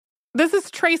This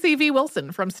is Tracy V.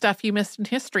 Wilson from Stuff You Missed in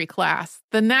History class.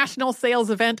 The national sales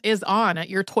event is on at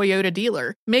your Toyota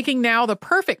dealer, making now the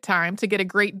perfect time to get a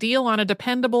great deal on a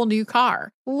dependable new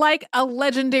car. Like a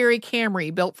legendary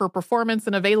Camry built for performance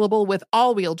and available with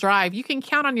all-wheel drive, you can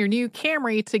count on your new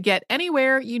Camry to get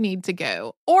anywhere you need to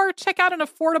go. Or check out an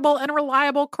affordable and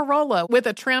reliable Corolla with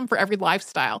a trim for every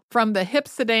lifestyle. From the hip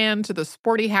sedan to the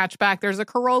sporty hatchback, there's a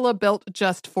Corolla built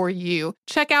just for you.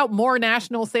 Check out more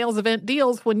national sales event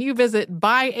deals when you visit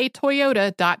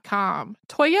buyatoyota.com.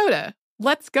 Toyota,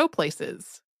 let's go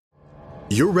places.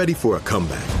 You're ready for a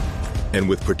comeback. And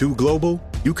with Purdue Global,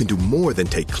 you can do more than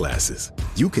take classes.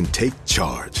 You can take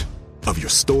charge of your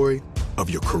story, of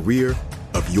your career,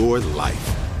 of your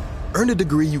life. Earn a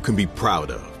degree you can be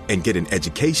proud of and get an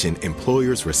education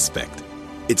employers respect.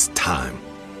 It's time,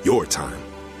 your time,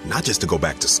 not just to go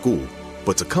back to school,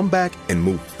 but to come back and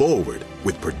move forward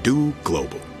with Purdue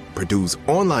Global, Purdue's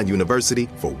online university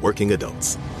for working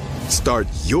adults. Start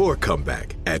your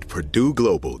comeback at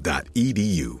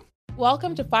purdueglobal.edu.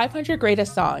 Welcome to 500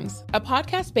 Greatest Songs, a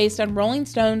podcast based on Rolling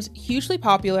Stone's hugely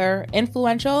popular,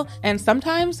 influential, and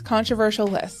sometimes controversial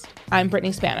list. I'm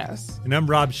Brittany Spanos. And I'm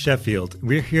Rob Sheffield.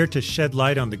 We're here to shed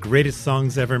light on the greatest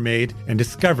songs ever made and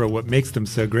discover what makes them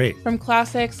so great. From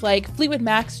classics like Fleetwood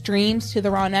Mac's Dreams to the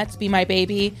Ronettes' Be My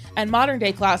Baby, and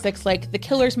modern-day classics like The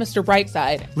Killer's Mr.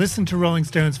 Brightside. Listen to Rolling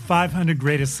Stone's 500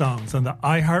 Greatest Songs on the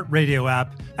iHeartRadio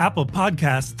app, Apple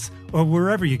Podcasts, or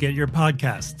wherever you get your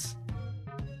podcasts.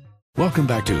 Welcome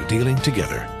back to Dealing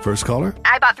Together. First caller?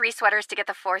 I bought 3 sweaters to get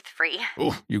the 4th free.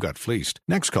 Oh, you got fleeced.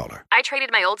 Next caller? I traded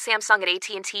my old Samsung at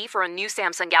AT&T for a new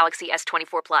Samsung Galaxy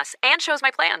S24 Plus and chose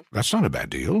my plan. That's not a bad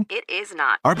deal. It is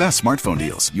not. Our best smartphone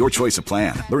deals. Your choice of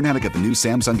plan. Learn how to get the new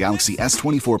Samsung Galaxy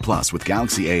S24 Plus with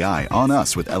Galaxy AI on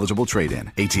us with eligible trade-in.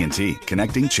 AT&T.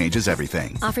 Connecting changes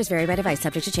everything. Offers vary by device.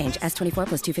 Subject to change. S24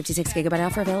 plus 256 gigabyte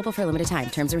offer available for a limited time.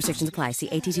 Terms and restrictions apply. See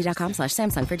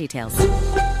att.com/Samsung for details.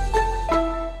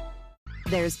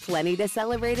 There's plenty to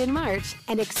celebrate in March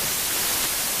and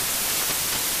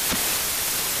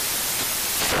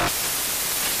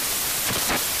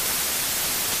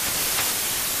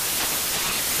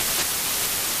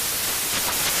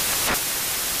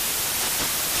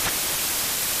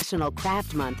National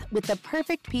Craft Month with the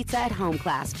perfect pizza at home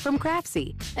class from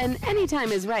Craftsy. And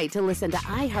anytime is right to listen to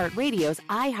iHeartRadio's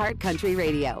iHeartCountry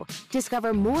Radio.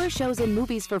 Discover more shows and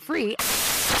movies for free.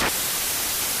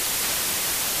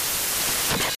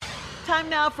 Time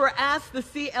now for Ask the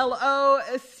CLO.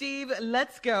 Steve,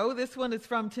 let's go. This one is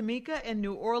from Tamika in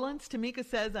New Orleans. Tamika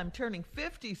says, I'm turning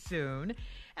 50 soon,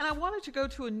 and I wanted to go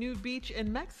to a new beach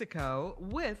in Mexico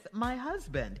with my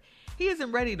husband. He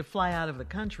isn't ready to fly out of the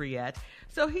country yet,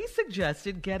 so he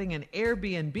suggested getting an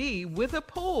Airbnb with a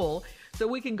pool so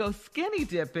we can go skinny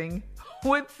dipping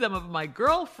with some of my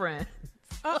girlfriends.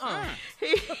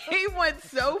 He went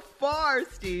so far,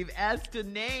 Steve, as to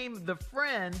name the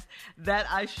friends that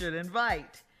I should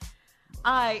invite.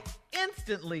 I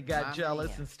instantly got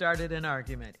jealous and started an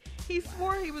argument. He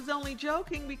swore he was only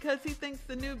joking because he thinks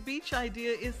the new beach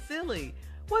idea is silly.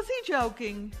 Was he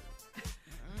joking?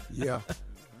 Yeah.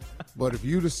 But if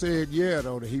you'd have said yeah,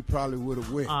 though, he probably would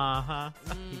have went.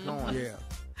 Keep going. Yeah.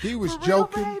 He was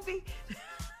joking. Baby.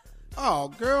 Oh,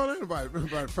 girl, anybody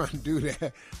trying to do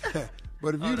that.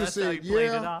 But if you'd have said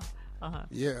yeah,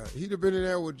 yeah, he'd have been in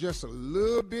there with just a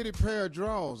little bitty pair of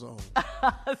drawers on.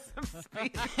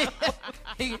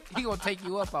 he gonna take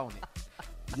you up on it.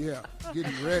 Yeah,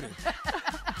 getting ready.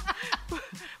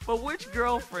 But which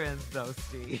girlfriends, though,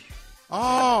 Steve?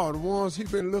 Oh, the ones he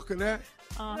been looking at.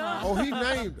 Oh, he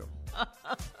named them.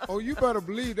 Oh, you better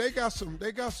believe they got some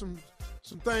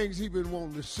things he been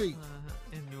wanting to see.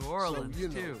 In New Orleans, so,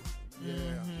 too. Yeah,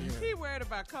 yeah. He worried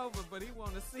about COVID, but he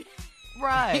want to see.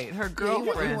 Right, her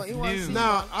girlfriend knew.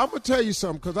 Now, I'm going to tell you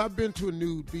something, because I've been to a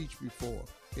nude beach before.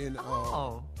 You have?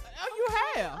 All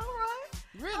right.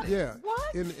 Really? Yeah.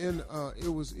 What? It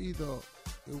was either,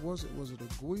 was it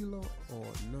Aguila or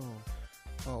no?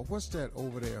 What's that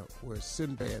over there where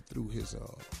Sinbad threw his...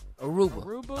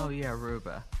 Aruba. Oh, yeah,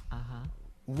 Aruba.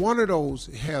 One of those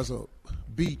has a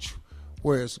beach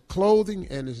where it's clothing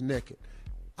and it's naked.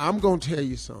 I'm going to tell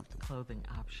you something. Clothing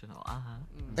optional,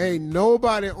 Ain't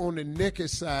nobody on the naked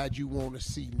side you want to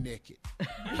see naked.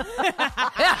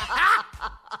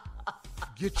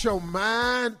 Get your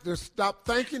mind to stop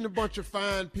thinking a bunch of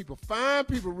fine people. Fine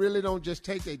people really don't just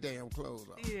take their damn clothes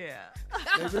off. Yeah.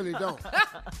 They really don't.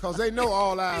 Because they know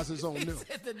all eyes is on them.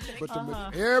 But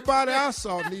everybody I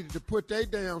saw needed to put their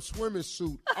damn swimming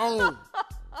suit on.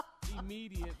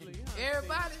 Immediately.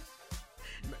 Everybody?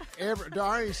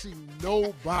 I ain't seen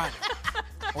nobody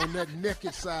on that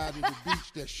naked side of the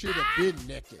beach that should have been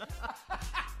naked.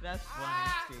 That's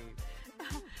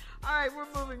right, we're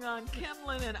moving on.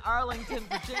 Kimlin in Arlington,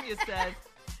 Virginia says,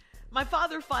 my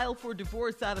father filed for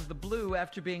divorce out of the blue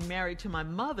after being married to my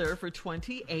mother for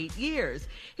 28 years.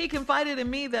 He confided in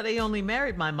me that he only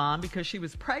married my mom because she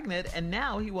was pregnant, and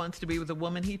now he wants to be with a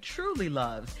woman he truly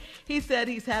loves. He said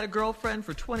he's had a girlfriend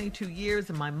for 22 years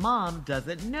and my mom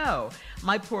doesn't know.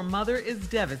 My poor mother is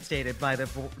devastated by the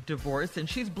divorce and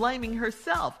she's blaming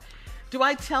herself. Do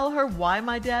I tell her why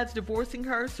my dad's divorcing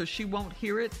her so she won't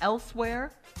hear it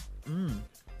elsewhere?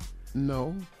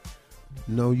 No,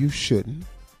 you shouldn't.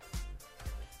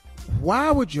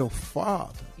 Why would your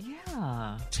father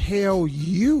tell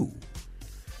you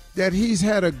that he's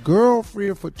had a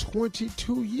girlfriend for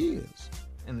 22 years?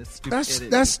 And the stupidity.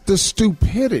 That's the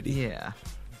stupidity. Yeah.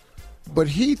 But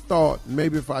he thought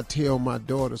maybe if I tell my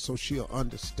daughter so she'll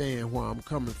understand where I'm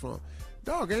coming from.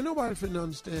 Dog, ain't nobody finna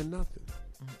understand nothing.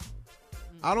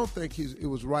 I don't think it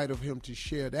was right of him to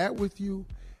share that with you,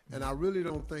 and I really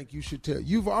don't think you should tell.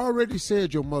 You've already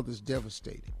said your mother's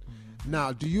devastated.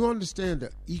 Now, do you understand the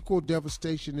equal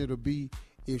devastation it'll be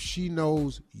if she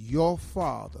knows your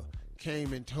father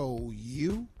came and told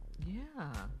you?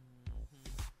 Yeah.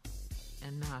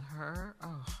 And not her?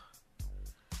 Oh.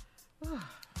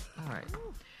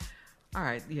 All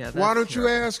right, yeah. Why don't you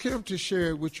ask him to share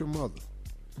it with your mother?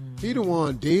 He the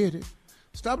one did it.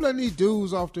 Stop letting these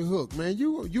dudes off the hook, man.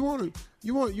 You want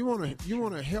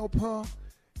to help her,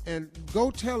 and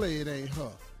go tell her it ain't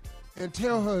her. And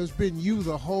tell her it's been you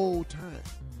the whole time.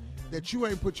 That you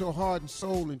ain't put your heart and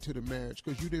soul into the marriage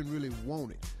because you didn't really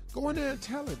want it. Go in there and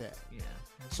tell her that. Yeah.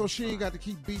 So she ain't got to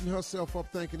keep beating herself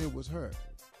up thinking it was her.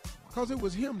 Because it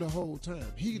was him the whole time.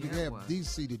 He didn't have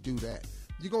decency to do that.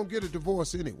 You're going to get a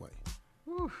divorce anyway.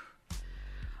 Whew.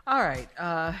 All right.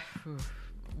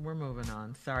 We're moving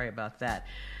on. Sorry about that.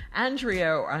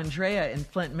 Andrea in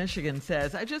Flint, Michigan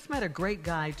says, I just met a great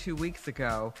guy 2 weeks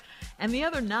ago, and the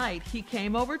other night he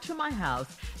came over to my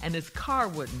house and his car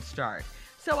wouldn't start.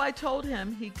 So I told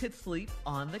him he could sleep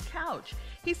on the couch.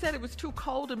 He said it was too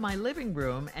cold in my living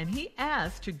room and he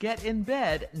asked to get in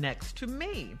bed next to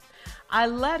me. I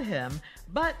let him,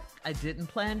 but I didn't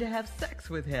plan to have sex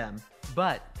with him.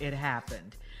 But it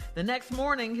happened. The next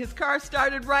morning his car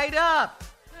started right up.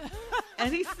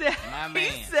 And he said, he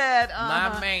said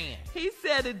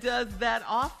it does that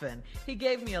often. He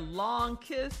gave me a long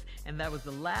kiss, and that was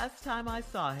the last time I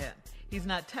saw him. He's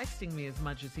not texting me as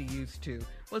much as he used to.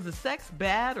 Was the sex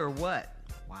bad or what?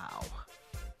 Wow.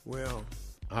 Well,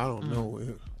 I don't know.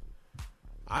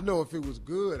 I know if it was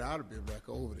good, I'd have been back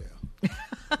over there.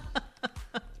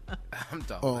 I'm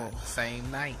talking about the same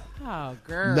night. Oh,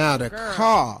 girl. Now the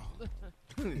car.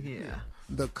 Yeah.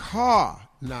 The car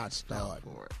not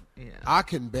starting. Yeah. I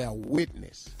can bear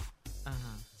witness.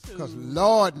 Because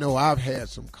Lord know I've had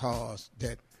some cars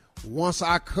that once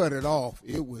I cut it off,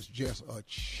 it was just a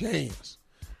chance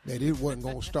that it wasn't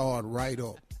going to start right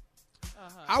up.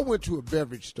 I went to a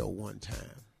beverage store one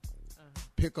time,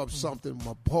 pick up something.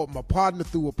 My partner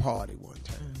threw a party one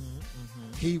time.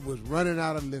 He was running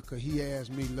out of liquor. He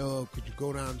asked me, love, could you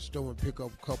go down to the store and pick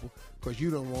up a couple? Because you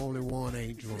the only one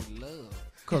ain't drunk.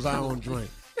 Because I don't drink.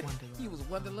 He was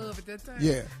Wonder Love at that time?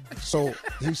 Yeah. So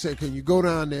he said, can you go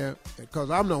down there?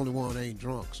 Because I'm the only one that ain't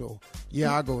drunk. So,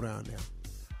 yeah, I go down there.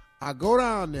 I go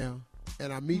down there,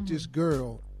 and I meet this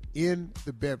girl in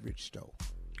the beverage store.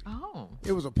 Oh.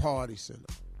 It was a party center.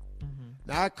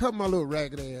 Now, I cut my little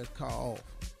ragged-ass car off.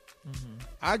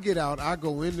 I get out. I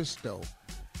go in the store.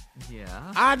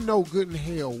 Yeah. I know good and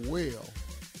hell well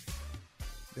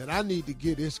that I need to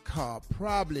get this car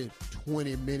probably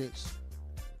 20 minutes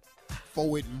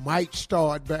before it might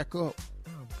start back up.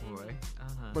 Oh, boy.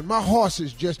 But my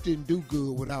horses just didn't do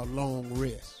good without long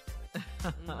rest.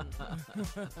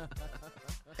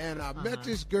 And I met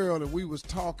this girl, and we was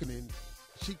talking, and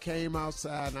she came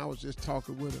outside, and I was just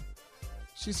talking with her.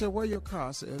 She said, where your car?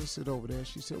 I said, I sit over there.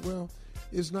 She said, well,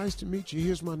 it's nice to meet you.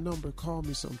 Here's my number. Call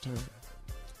me sometime.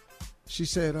 She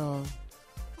said, I'm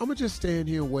going to just stand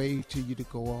here and wait till you to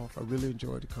go off. I really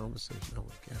enjoyed the conversation. I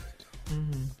went, God.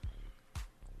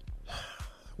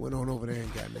 Went on over there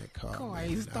and got in that car. Car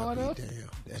ain't start up. Damn,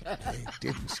 that thing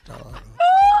didn't start up.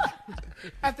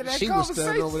 After that she was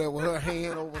standing over there with her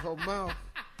hand over her mouth,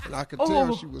 and I could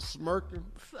tell she was smirking.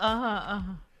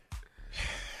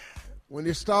 When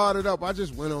it started up, I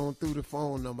just went on through the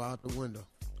phone number out the window.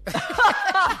 Because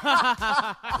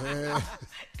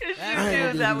you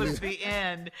knew that was the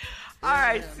end. All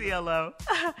right, CLO.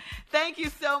 Thank you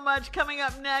so much. Coming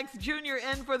up next, Junior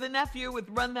in for the nephew with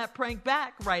Run That Prank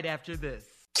Back right after this.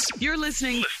 You're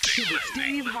listening to the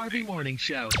Steve Harvey Morning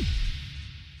Show.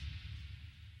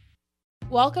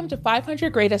 Welcome to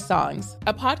 500 Greatest Songs,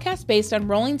 a podcast based on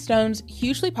Rolling Stone's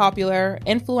hugely popular,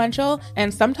 influential,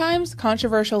 and sometimes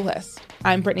controversial list.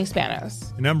 I'm Brittany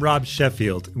Spanos. And I'm Rob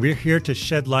Sheffield. We're here to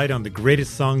shed light on the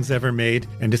greatest songs ever made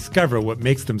and discover what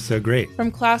makes them so great.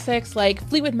 From classics like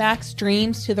Fleetwood Mac's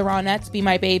Dreams to the Ronettes' Be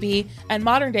My Baby, and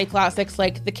modern-day classics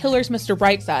like The Killer's Mr.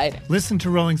 Brightside. Listen to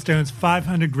Rolling Stone's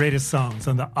 500 Greatest Songs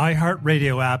on the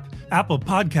iHeartRadio app, Apple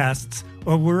Podcasts,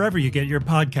 or wherever you get your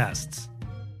podcasts.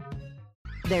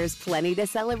 There's plenty to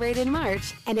celebrate in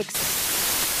March and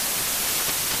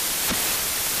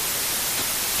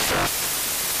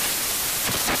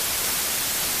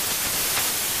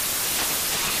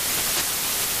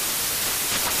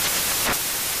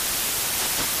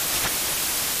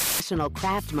National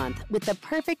Craft Month with the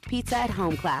perfect pizza at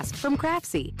home class from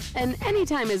Craftsy. And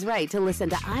anytime is right to listen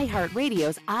to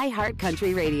iHeartRadio's iHeart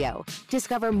Country Radio.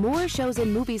 Discover more shows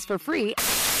and movies for free.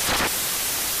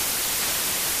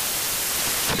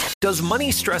 Does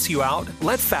money stress you out?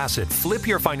 Let Facet flip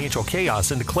your financial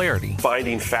chaos into clarity.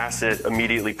 Finding Facet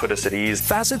immediately put us at ease.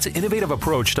 Facet's innovative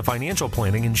approach to financial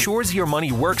planning ensures your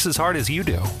money works as hard as you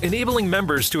do, enabling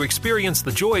members to experience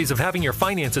the joys of having your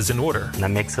finances in order. And that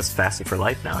makes us Facet for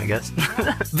life now, I guess.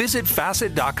 Visit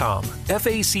Facet.com,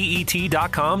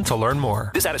 FACET.com to learn more.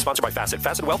 This ad is sponsored by Facet.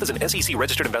 Facet Wealth is an SEC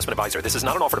registered investment advisor. This is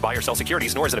not an offer to buy or sell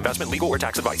securities, nor is it investment, legal, or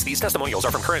tax advice. These testimonials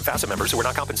are from current Facet members who are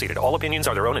not compensated. All opinions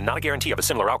are their own and not a guarantee of a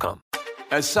similar outcome.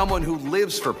 As someone who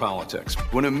lives for politics,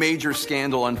 when a major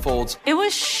scandal unfolds, it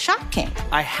was shocking.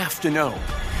 I have to know,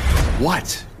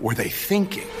 what were they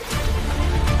thinking?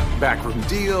 Backroom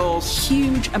deals,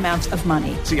 huge amounts of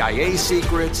money, CIA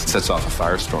secrets, sets off a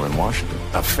firestorm in Washington,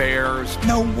 affairs.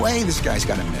 No way this guy's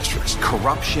got a mistress.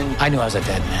 Corruption. I knew I was a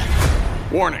dead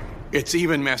man. Warning, it's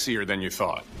even messier than you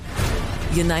thought.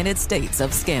 United States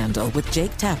of Scandal with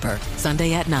Jake Tapper,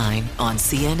 Sunday at 9 on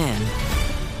CNN.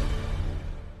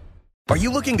 Are you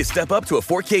looking to step up to a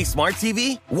 4K smart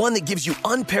TV? One that gives you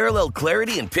unparalleled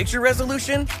clarity and picture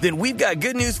resolution? Then we've got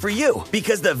good news for you,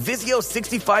 because the Vizio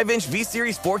 65-inch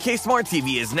V-Series 4K smart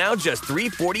TV is now just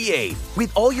 $348. With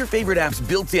all your favorite apps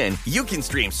built in, you can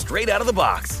stream straight out of the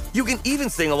box. You can even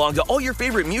sing along to all your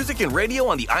favorite music and radio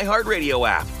on the iHeartRadio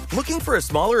app. Looking for a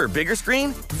smaller or bigger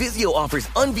screen? Vizio offers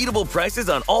unbeatable prices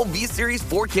on all V-Series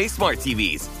 4K smart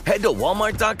TVs. Head to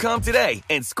Walmart.com today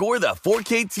and score the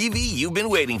 4K TV you've been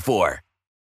waiting for.